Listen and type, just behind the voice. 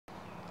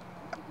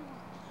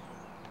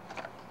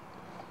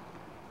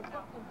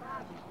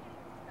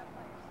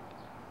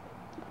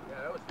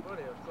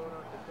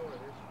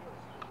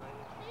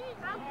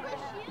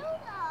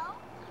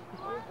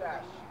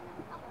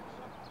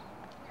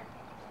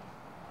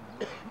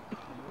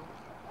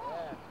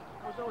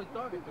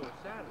talking to a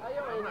Saturday.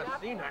 I'm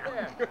not seen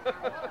her.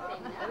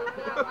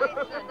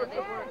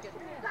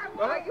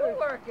 Why are you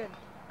working?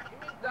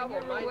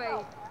 Double my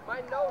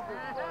nose is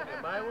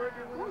Am I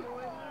working with you?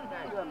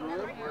 Of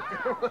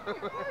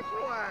course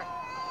you are.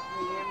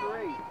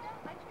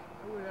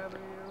 Who would have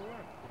any other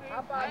work? How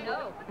about I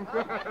know.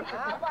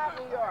 How about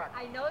New York?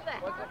 I know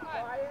that. Was it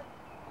quiet?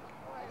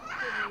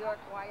 New York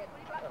quiet.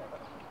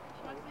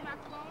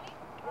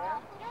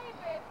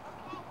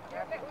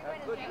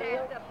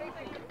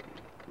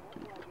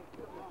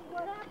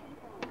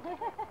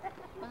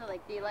 Was it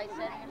like daylight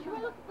saving?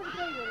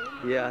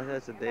 Yeah,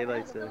 that's a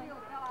daylight saving.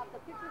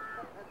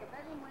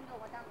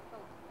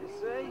 You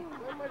see?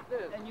 When was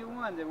this? And you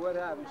wonder what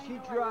happened. She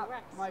dropped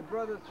my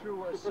brother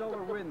through a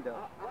cellar window.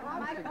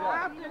 Honest to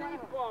How God. did he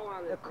fall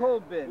on A it? coal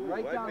bin,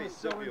 right down the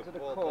cellar into the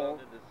coal.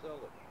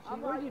 She,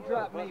 where'd you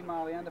drop me,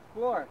 Molly? On the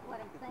floor.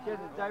 She had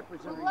the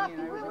diapers and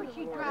everything. And I was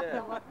on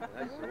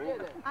the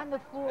floor. On the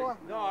floor.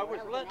 No, I was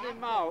letting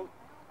him out.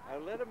 I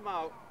let him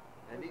out,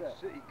 and he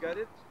got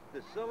it.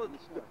 The cellar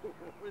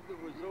window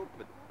was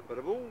open, but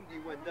boom, he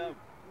went down.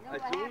 I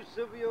said, "Who's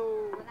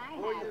Silvio?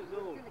 4 years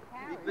old.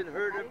 He's been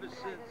hurt ever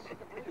since."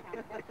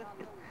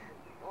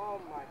 Oh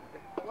my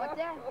God. What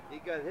that? He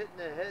got hit in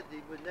the head.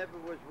 He never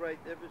was right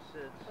ever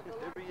since.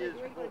 Every year,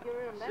 60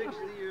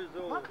 years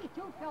old. Monkey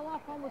too fell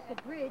off almost the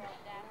bridge.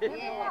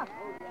 Yeah.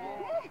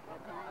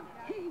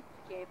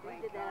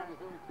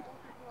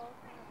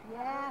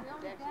 Yeah.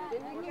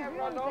 Didn't he get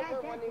run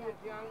over when he was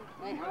young?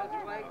 On his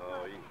leg?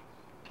 Oh,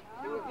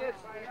 He was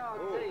just,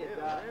 oh yeah,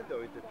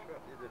 Orlando.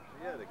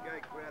 Yeah, the guy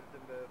grabbed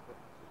him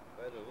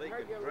by the lake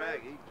and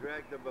dragged. He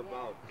dragged him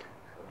about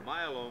a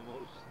mile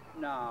almost.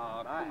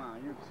 No, come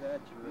on, you're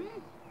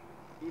exaggerating.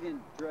 He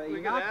didn't drag. We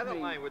He got knocked out of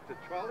me. line with the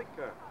trolley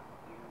car.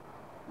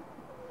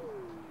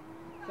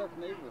 Tough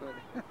neighborhood.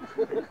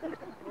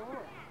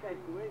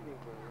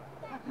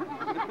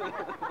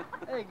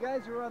 Hey,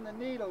 guys are on the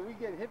needle. We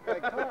get hit by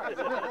cars.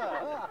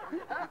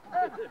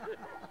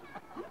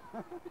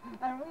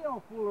 And we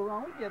don't fool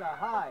around. We get a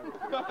high.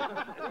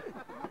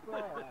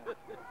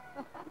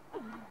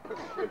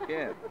 You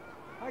can.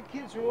 Our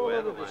kids are all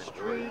over the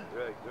street.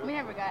 I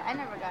never got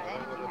anything.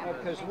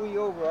 Because I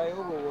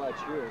overwatch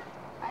here.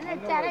 I know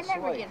never, what Dad, I it's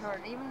never like. get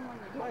hurt, even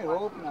when I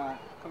hope not.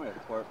 Come here,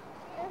 Twerp.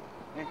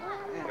 He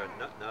got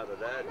nothing out of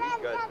that. He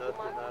got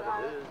nothing out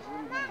of his.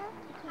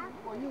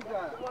 Well, you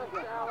got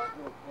okay,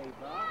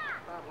 Bob.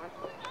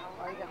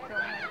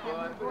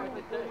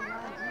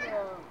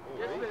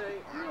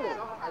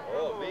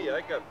 Oh, me, I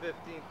got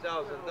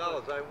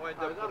 $15,000. I wind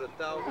up with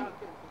 $1,000.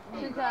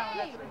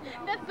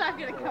 That's not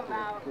gonna come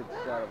out. Good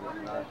start of the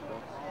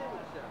nostrils.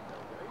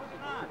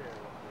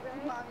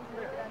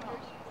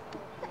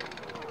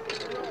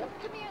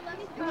 Come here,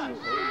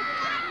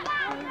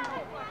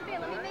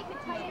 let me make it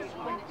tight as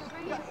you have to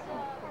bring us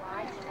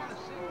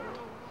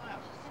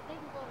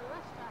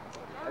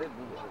I didn't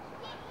move it.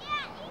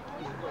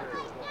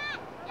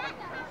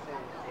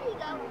 There you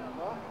go.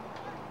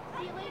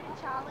 See you later,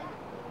 Charlie.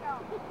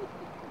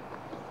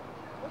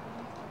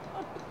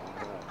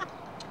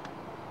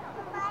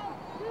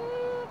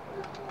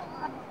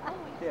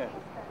 Yeah.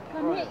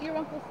 Come hit your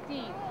Uncle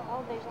Steve.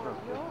 Oh, they want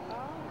you?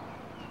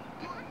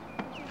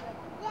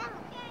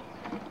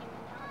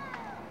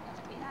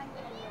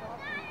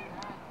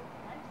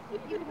 You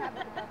can have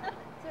it.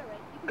 It's all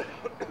right. You can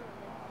take it.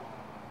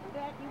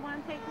 Bet you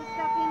want to take this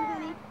stuff in,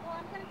 honey? Well,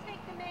 I'm going to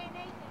take the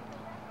mayonnaise in.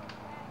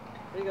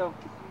 There you go.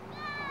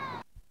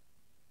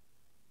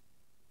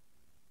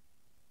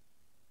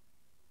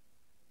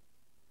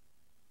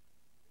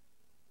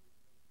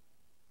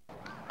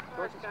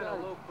 What's kind of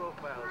low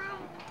profile?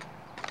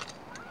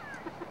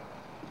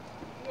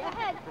 Go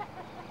ahead.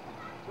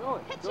 Throw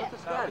it. Pitch Throw it. it to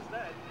Scott.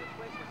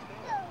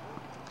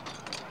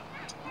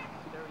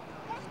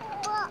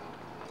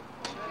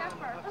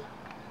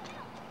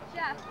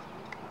 Jeff.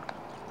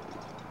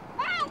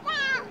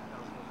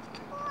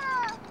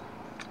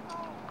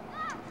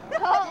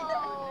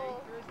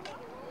 Oh.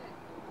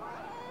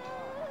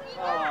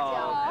 Oh,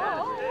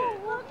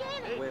 Look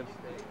at it. Wimp.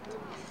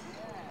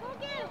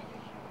 Look at it.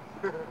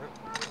 Got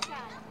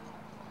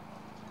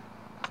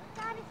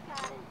it. I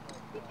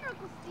think your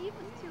Uncle Steve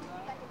was too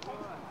like a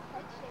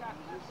head shape.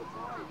 You should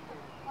tell him.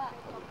 What?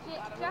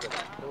 Jeff.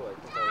 Oh, I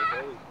think I was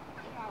always.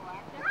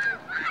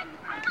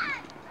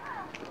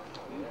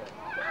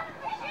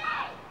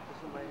 This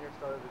is my hair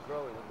started to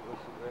grow. It was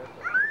some grass.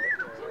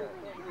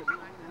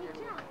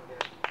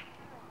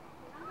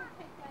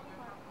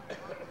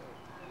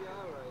 Yeah,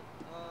 all right.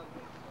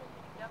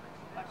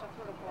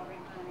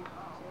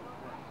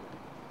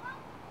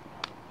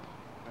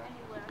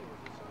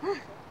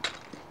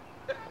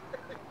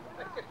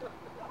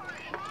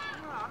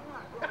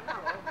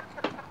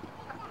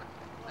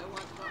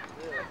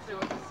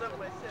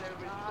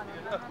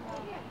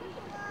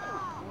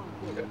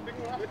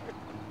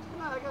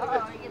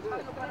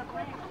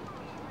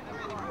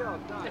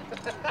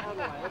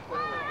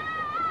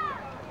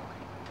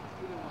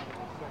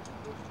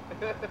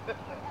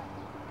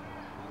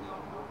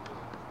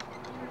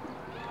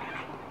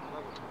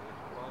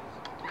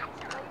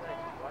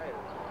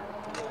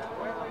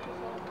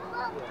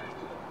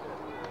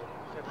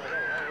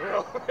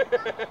 No,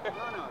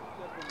 it's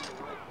just in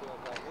the right field.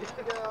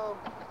 Bingo.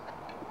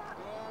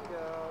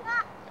 Bingo.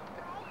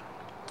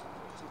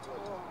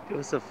 Give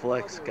us a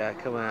flex, Scott.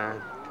 Come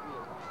on.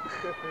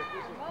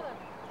 Mother,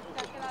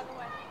 Scott, get out of the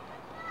way.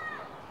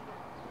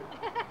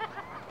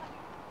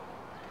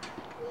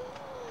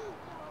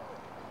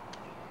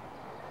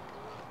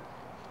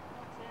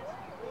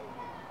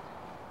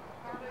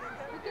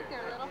 Look at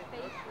their little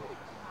faces.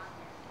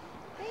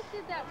 They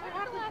did that. What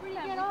happened last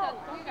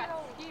time? We got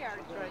scared.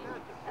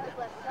 That was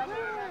last summer,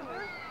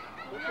 remember?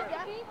 Yeah.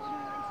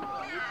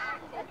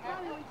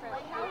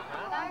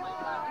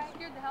 It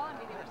scared the hell out of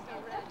me. They were so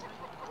red.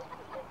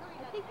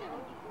 I think they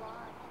would be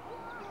blonde.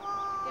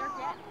 They're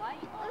getting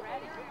light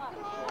already.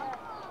 Yeah.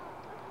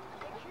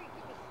 Make sure you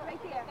keep it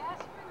right there.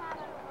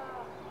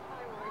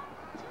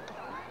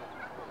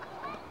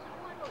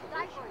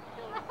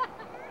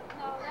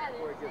 No, that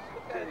Boy, is. gets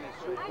his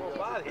super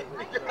body.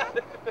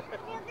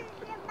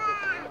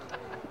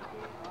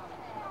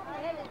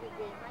 That is a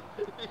good one.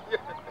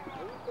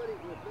 Everybody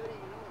was very,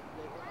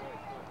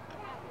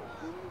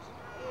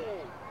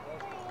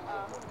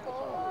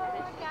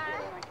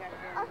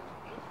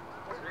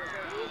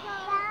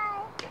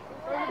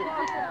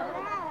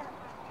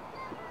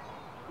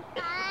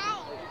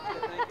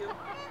 Thank you.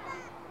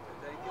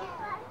 Thank you.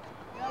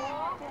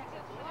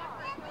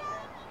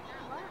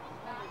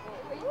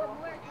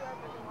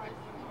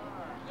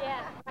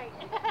 Yeah, right.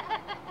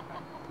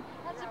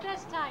 That's the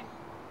best time.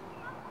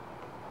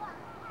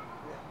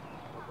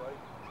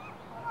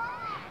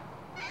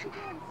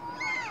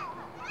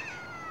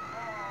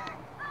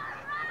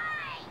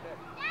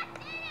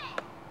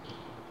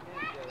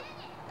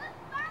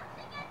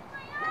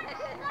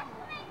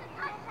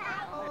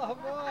 oh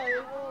boy,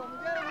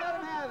 let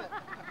him have it.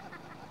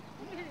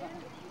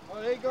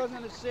 Oh, there he goes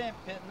in the sand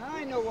pit. Now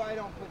I know why I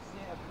don't put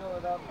sand, fill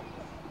it up.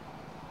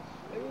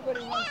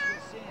 Everybody wants the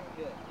sand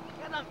pit.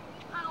 Get him.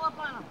 Pile up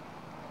on him.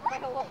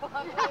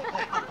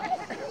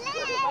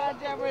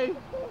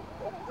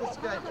 This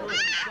guy threw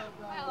himself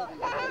down.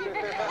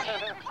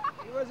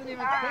 He wasn't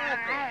even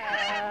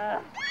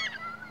cracking.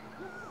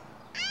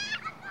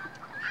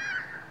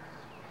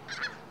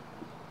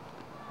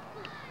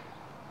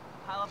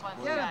 Pile up on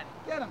Get him, Scott.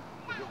 get him.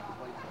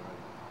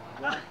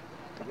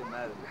 You get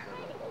mad at each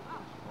other.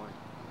 Point.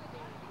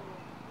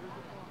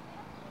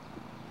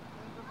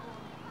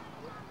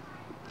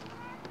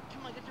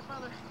 Come on, get your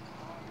brother.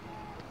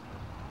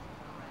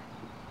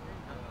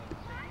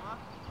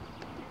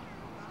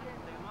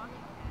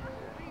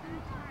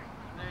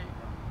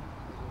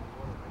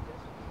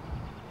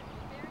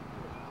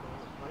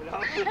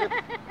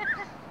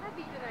 That'd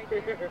be a good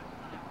idea.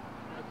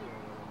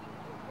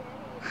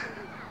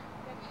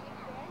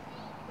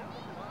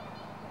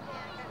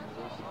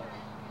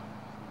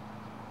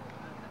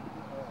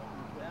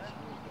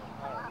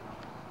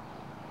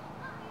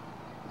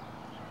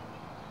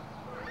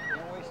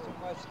 Don't waste too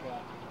much,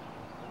 Scott.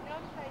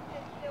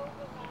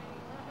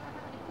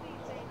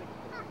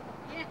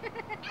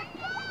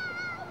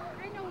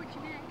 I know what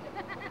you meant.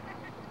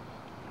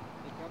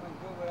 You coming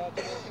good without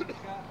choking,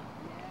 Scott?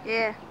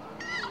 Yeah.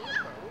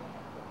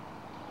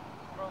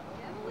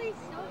 Please,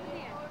 over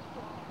there.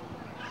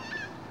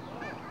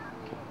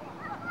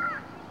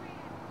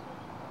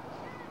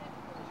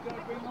 He's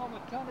gonna bring home a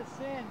ton of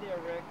sand there,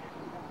 Rick.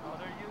 Oh,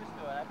 they're used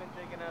to it. I've been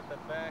digging out the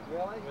back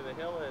Really? where the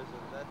hill is,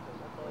 and that's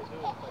all they do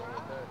is play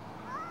with dirt.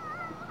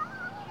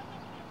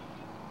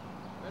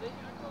 Ready?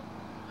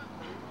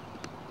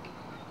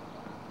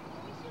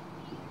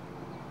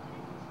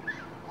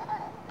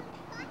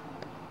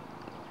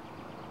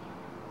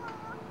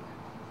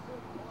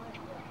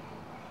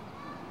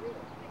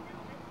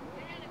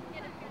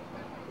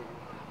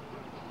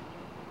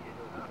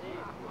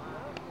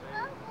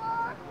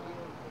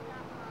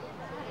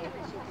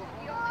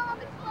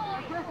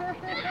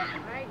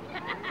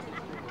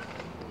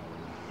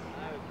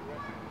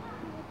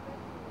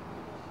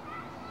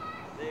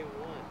 They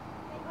won.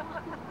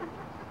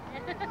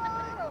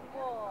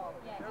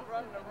 They're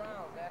running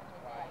around, that's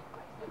why.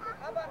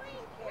 How about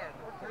these cans?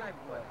 What can I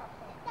put?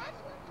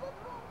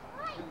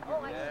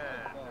 Oh, I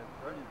Yeah.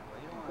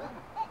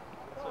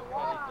 So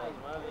funny because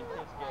one of these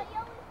kids get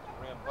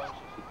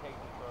rambunctious. You take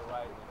them for a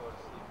ride and they go to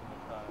sleep in the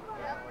car. You know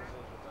what it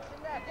is about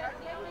it. That's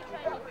the only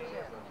time he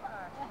sleeps in the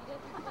car. He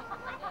doesn't sleep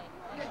every day.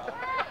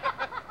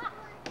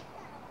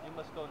 You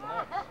must go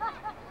nuts.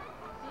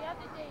 The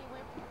other day he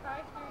went from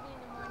 5:30 in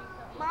the morning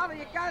till 8. Mama,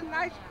 you got a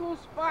nice cool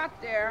spot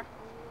there.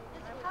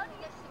 How do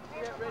you get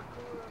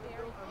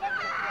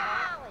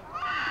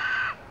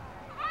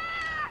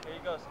Here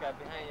you go, Scott,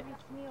 behind you.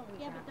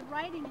 Yeah, but the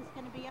writing is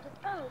going to be up.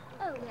 Oh,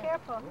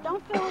 careful.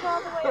 Don't fill it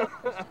all the way up,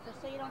 Christopher,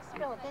 so you don't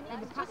spill it. Then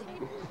you just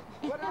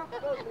What else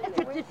goes in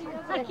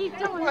there? I keep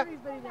telling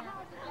everybody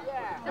that.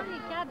 Yeah. Tell your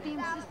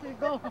goddamn sister to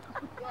go.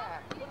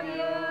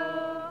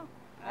 Yeah.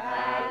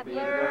 Happy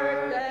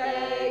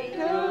birthday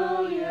to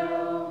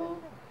you.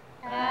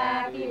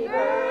 Happy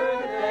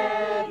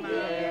birthday,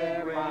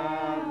 dear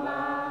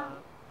Grandma.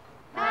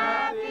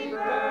 Happy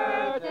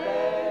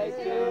birthday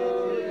to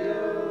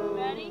you.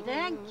 Ready?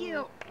 Thank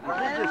you.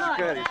 Just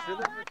Scotty, sit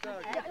at the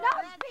top. No,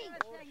 speak.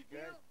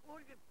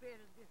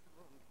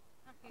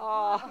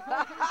 Oh.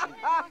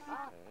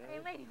 Hey,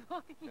 lady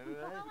boy.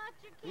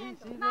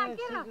 See Ma, that?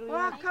 get him. Well,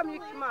 how come you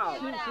come out?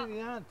 See,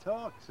 Leon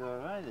talks, all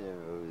right.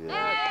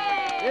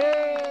 Hey!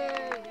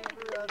 Hey!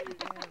 That was a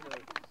good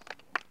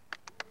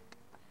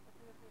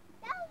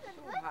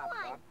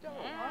one.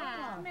 Yeah.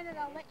 Just a minute,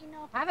 I'll let you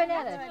know. Have it at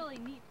it. That's really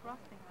neat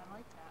frosting. I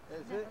like that.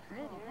 Is it?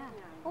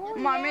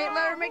 Come on, mate,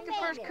 let her make the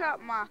first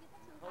cup, Ma.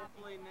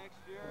 Hopefully next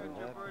year at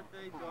your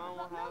birthday, John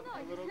will have a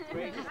little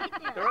drink.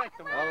 Direct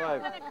them. All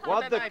right.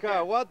 What the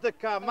car? What the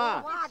car,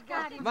 Ma?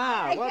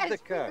 Ma, what the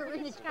car?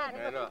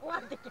 Right up.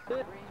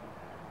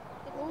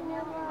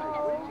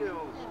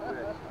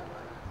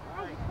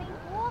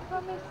 More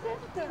from his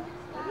sister.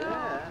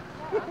 Yeah.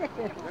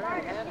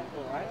 Very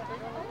handful, right?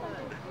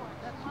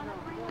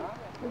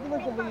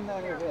 Look at lean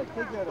on your head.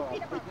 Take that off.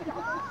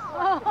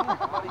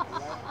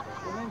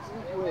 An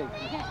instant wig.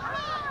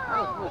 I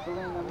was supposed to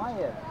lean on my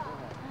head.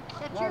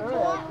 That's Not your her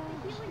ball. head.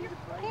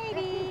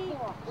 Katie.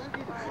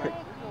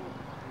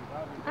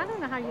 I don't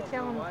know how you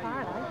tell them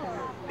apart. I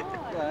don't.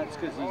 Yeah, that's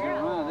because he's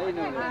around. They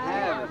know their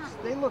habits.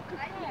 They look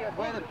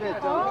quite a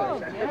bit,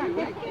 don't they?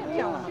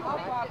 Yeah.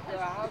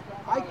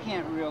 I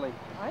can't really.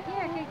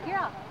 Here, good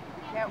girl.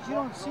 Because you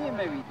don't see him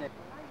every day.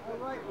 All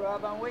right,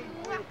 Rob, I'm waiting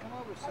for you to come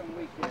over some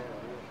weekend.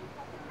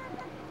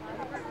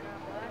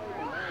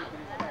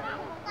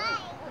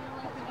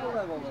 We'll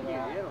level it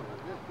out.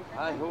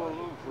 I hold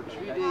on for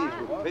 3 days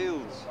with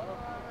pills.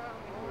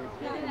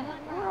 I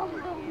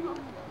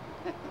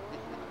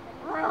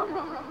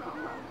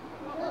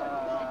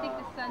think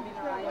the sun's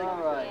rising.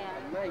 All right.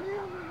 Yeah.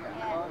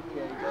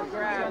 Okay, go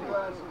grab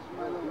sunglasses for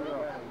my little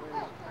girl.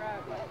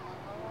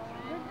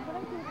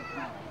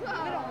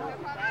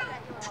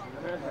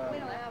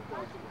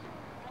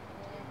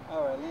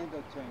 All right, Lando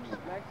turned you.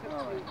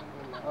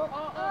 All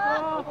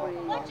right.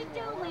 What you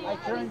doing? I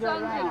turned The you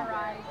sun's around. gonna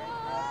rise.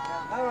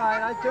 All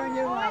right, I turned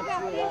you around,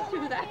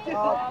 sweetheart. Okay,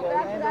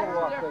 Lando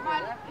walk with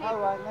you. All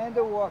right,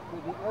 Lando walk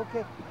with you.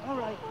 Okay, all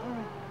right,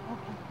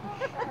 okay.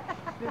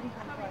 Billy,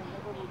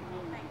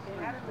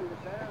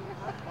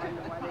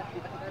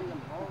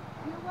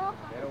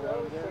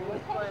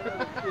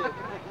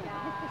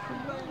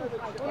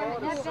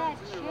 Not bad shape.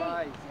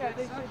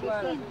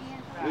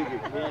 We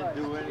can't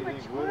do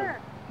anything with him.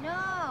 No.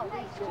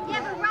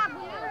 Yeah, but Rob,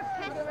 when you're a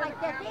pest like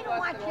that, they don't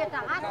want you at the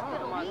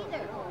hospital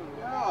either.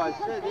 No, I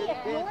said they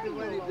can't do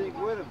anything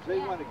with him. They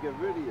want to get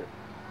rid of you.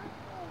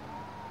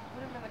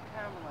 Put him in the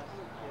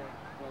convalescent care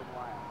for a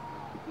while.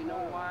 You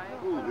know why?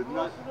 Ooh,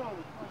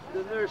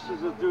 the nurses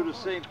will do the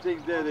same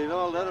thing there. They'd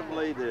all let him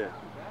lay there.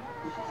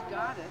 She's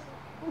got it.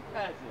 Who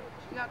has it?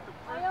 She got the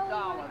first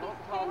dollar. Don't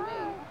call me.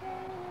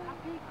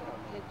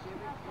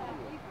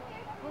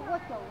 For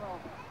what though,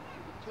 Rob?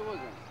 Two of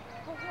them.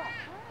 For what?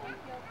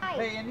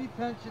 pay any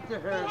attention to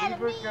her. They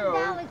had Leave $1 her million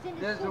go. in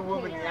the There's a suitcase.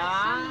 woman.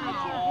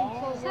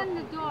 Send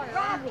the daughter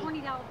Robbie.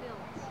 $20 bills.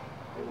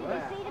 Did you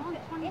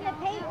see in the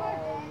paper?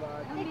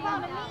 They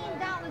found $1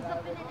 million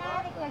up in an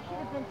attic. I should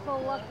have been so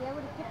lucky. I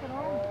would have took it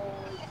home.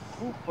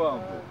 Who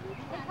found it?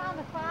 They found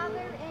the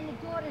father and the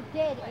daughter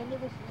dead, and there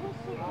was 2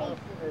 suitcases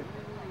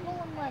full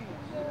of money.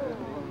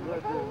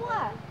 For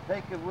what?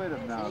 Take it with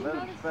him now. Let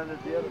him spend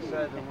it the other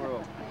side of the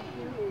world.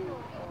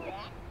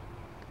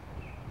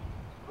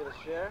 Get a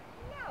share?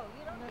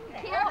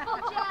 Careful,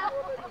 Jeff.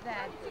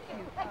 That's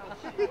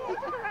cute.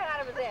 Right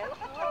out of his head.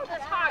 Oh,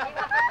 that's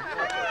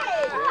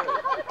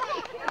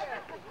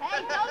Hey,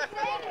 don't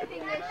say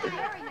anything. They're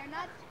sharing. They're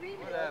not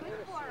screaming. It's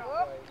good for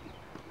them.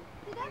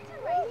 See, that's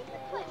all right. He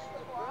can play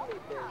squirrel.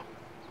 Yeah.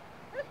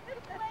 He can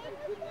play.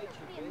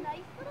 Be a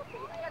nice little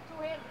boy. got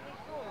 2 hands in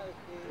these tools.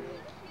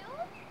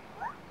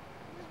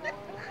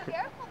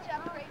 Careful,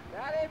 Jeffrey.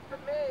 That ain't for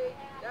me.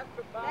 That's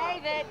for Bob.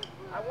 David.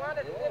 I want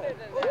it thinner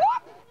than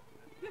that.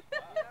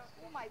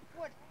 Oh, my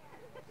foot.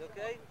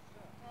 Okay?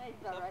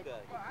 He's all right.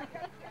 Well, I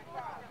got 2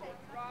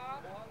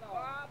 Robs.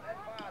 Rob and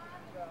Bob.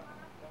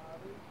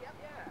 Yep.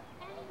 Yeah.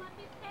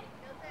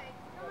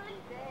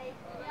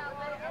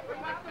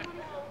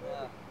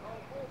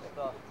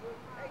 Stuff.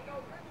 Hey, go,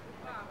 this is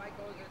Bob. I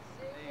go to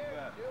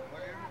senior,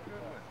 junior.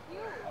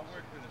 I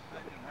work for the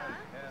Second Heart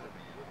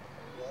Academy.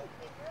 There's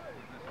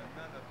a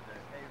nun up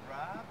there. Hey,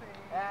 Robbie.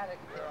 Attic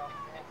girl.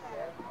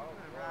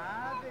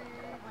 Robbie,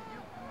 will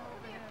you come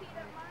over here?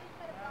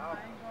 I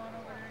ain't going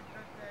over there and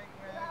cut that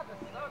grass.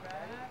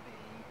 Robbie.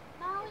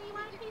 Molly, you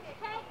want a piece of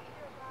cake?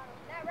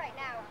 Not right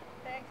now.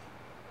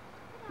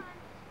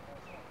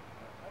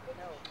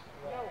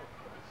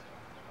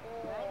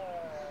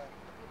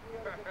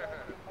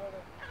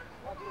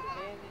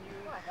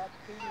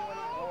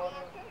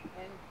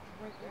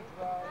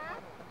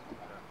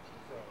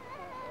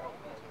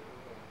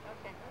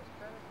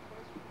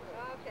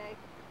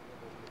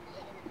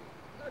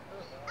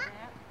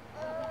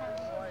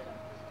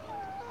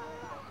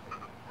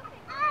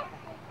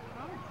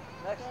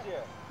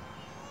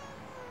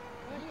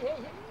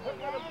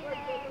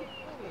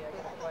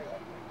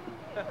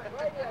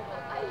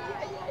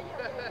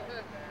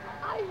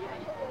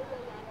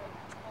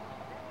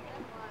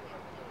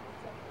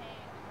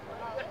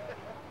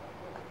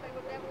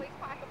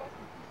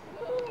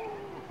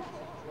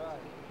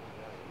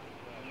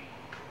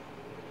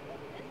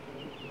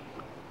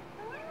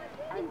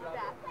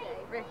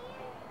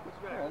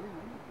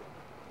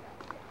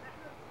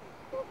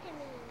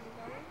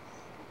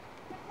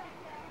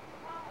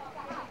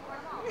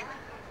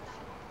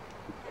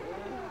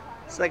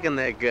 Sucking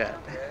that gut.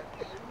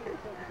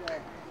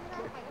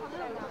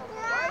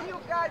 Why you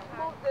guys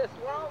move this?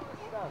 Where all this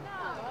stuff?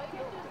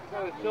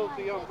 Gotta tilt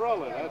the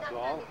umbrella, that's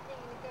all.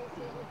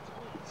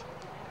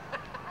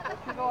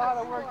 You know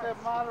how to work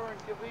that modern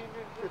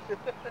convenience?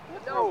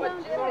 No, but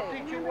You don't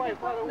Jimmy. teach your wife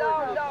how to work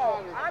No, this no.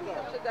 modern I'm stuff.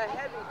 used to the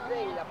heavy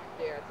thing up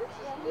there. This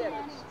is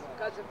Jimmy.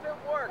 Because if it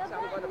works, I'm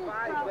going to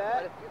buy it.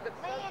 But if you could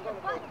send it to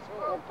the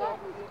store,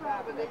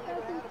 It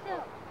doesn't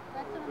tilt.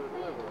 That's what I'm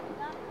saying.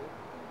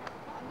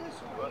 On this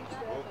one, you used to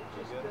have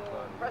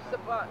just, press the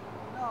button.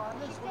 no, on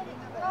this one, you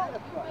never had a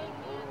button.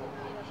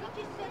 She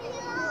just said it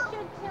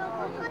Should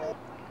tilt.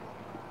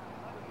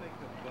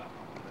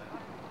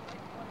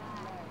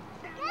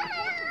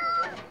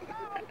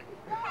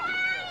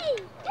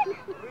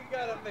 We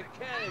got a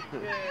mechanic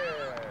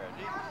here.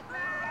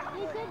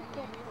 He did fix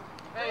it.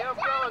 Hey,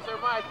 umbrellas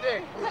are my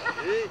thing.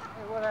 See?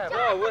 What happened?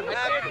 No, what I can't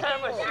happened? tie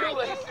my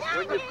shoelaces.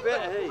 When you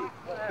bend, hey,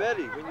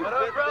 Betty, when you But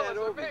bend umbrellas that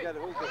are over, you big. gotta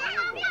hold the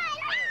handle.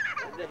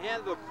 And the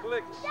handle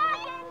clicks. That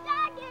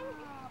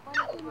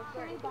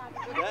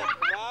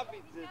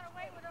Bobby did.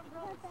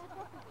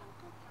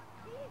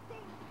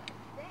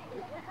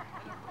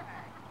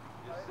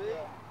 You see?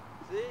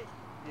 See?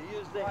 You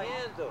use the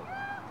handle.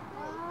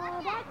 Oh,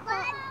 that's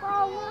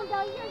oh, Wanda,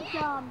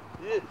 you're dumb.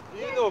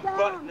 You know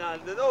button on.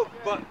 There's no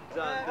buttons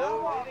on,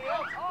 though.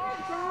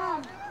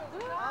 Dumb.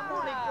 I'm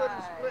only good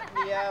at splitting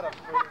the atom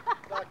for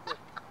Dr.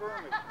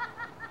 Furman.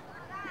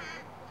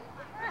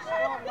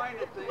 Small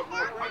minor things,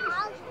 my brain is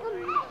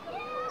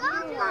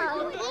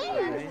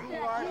too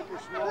large for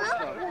small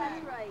stuff.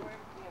 That's right.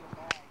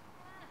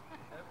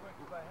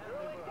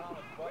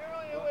 I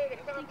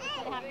think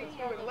you could have to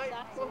throw those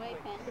socks away,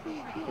 Pen.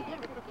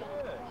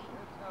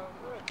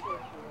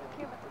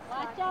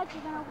 Watch out,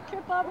 you're going to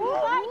trip over your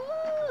bike.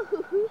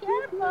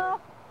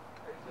 Careful.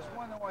 Just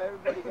wondering why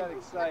everybody got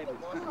excited.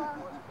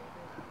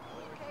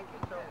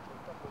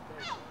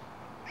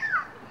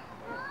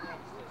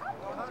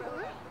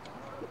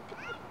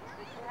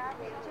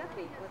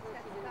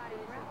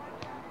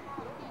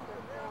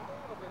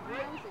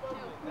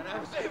 And I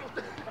was able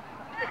to.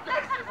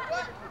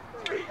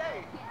 3 days.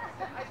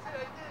 I said I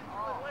did.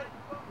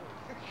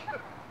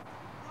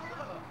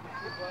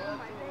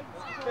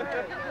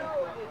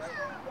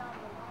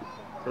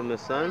 From the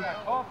sun?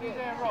 Coffees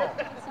and rolls.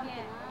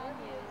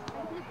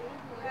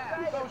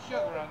 No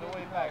sugar on the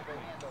way back.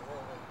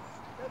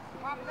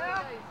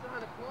 Got any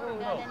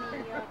Kool-Aid or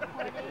anything?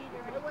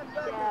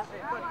 Yeah.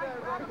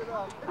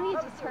 We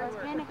just heard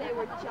panic. They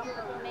were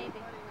jumping,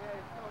 maybe.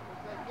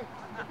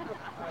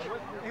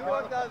 He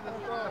walked out of the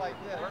store like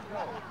this,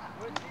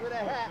 with a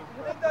hat.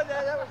 When he done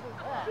that, that was his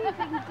hat. See if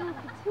we can do it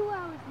for 2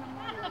 hours in the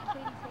morning.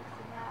 Katie takes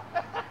a nap.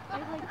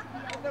 I'd like to be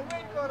out And the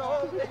wind got a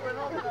whole thing went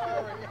over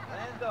there.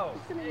 Lando.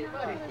 in the window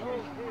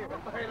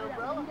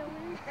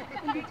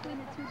in between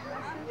the two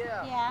dresses.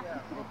 Yeah. Yeah.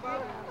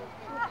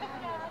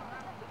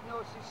 No,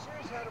 see,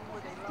 Sears had them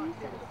where they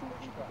locked in the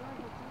push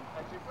button.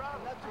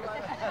 That's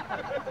right.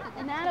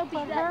 And that'll be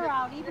her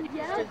out, even if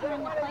you stick her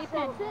in the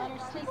playpen, let her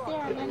sleep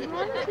there, and then as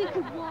long as we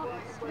could walk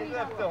They straight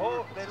left the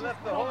hole. They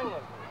left the hole.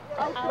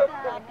 out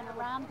back and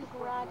around the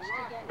garage to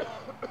get ready.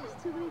 There's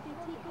too many, they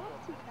take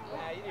off too fast.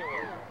 Yeah, you didn't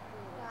worry.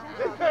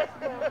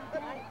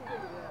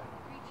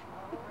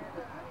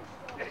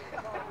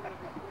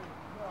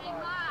 Hey,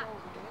 Ma.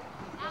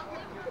 Al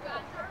Zimmer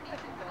got hurt in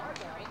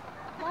surgery.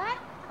 What?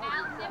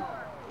 Al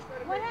Zimmer.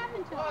 What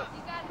happened to us?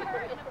 He got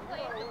hurt in a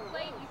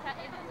plane. He's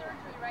in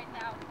surgery right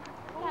now.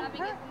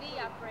 Having his knee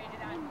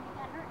operated on. He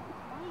got hurt in the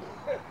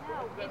plane. No,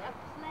 in a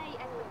play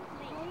at the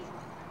plate.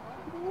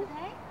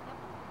 Okay?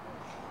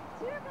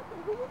 Do you remember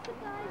who was the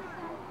guy that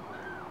got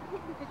hit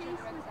in the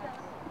face with the...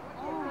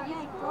 Oh, yeah,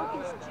 he broke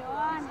his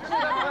jaw and his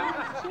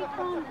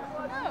cheekbone, his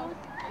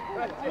nose.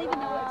 I don't even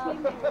know what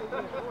team it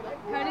was.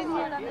 I didn't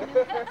hear that.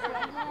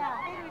 Yeah.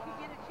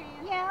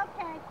 Yeah,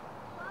 okay.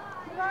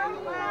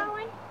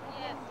 Going?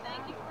 Yes,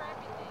 thank you for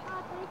everything.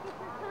 Oh, thank you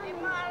for coming. Hey,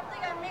 Ma, I don't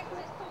think I mixed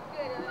this too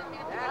good.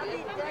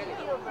 Daddy, thank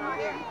you.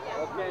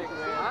 Okay,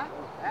 Grant.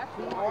 That's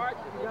hard.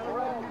 You gotta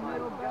run in the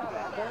middle back.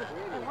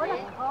 And what a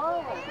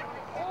cold.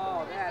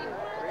 Oh, that is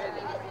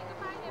pretty.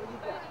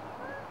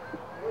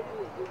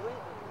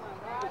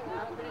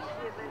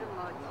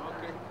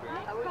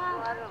 Thanks,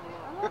 Bob.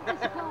 I love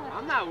this color.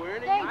 I'm not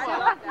wearing it. Thanks, I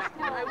love this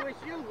I color. wish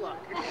you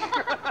luck.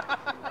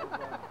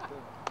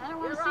 I don't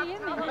want to see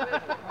him in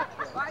it.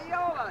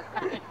 Viola.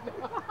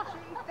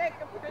 She's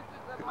taking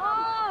pictures of Mama.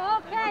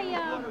 Oh, okay.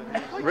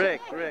 What's your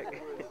Rick, name? Rick.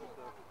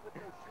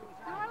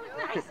 Oh,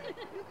 that was nice.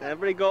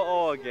 Everybody go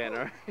all again,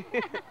 all right?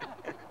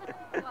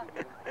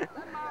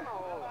 Let Mama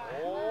hold it.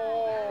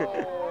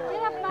 Oh.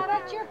 Get up, Ma,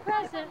 that's your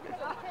present.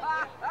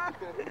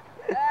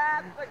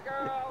 That's the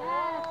girl.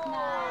 That's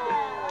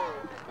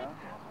nice.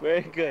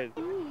 Very good.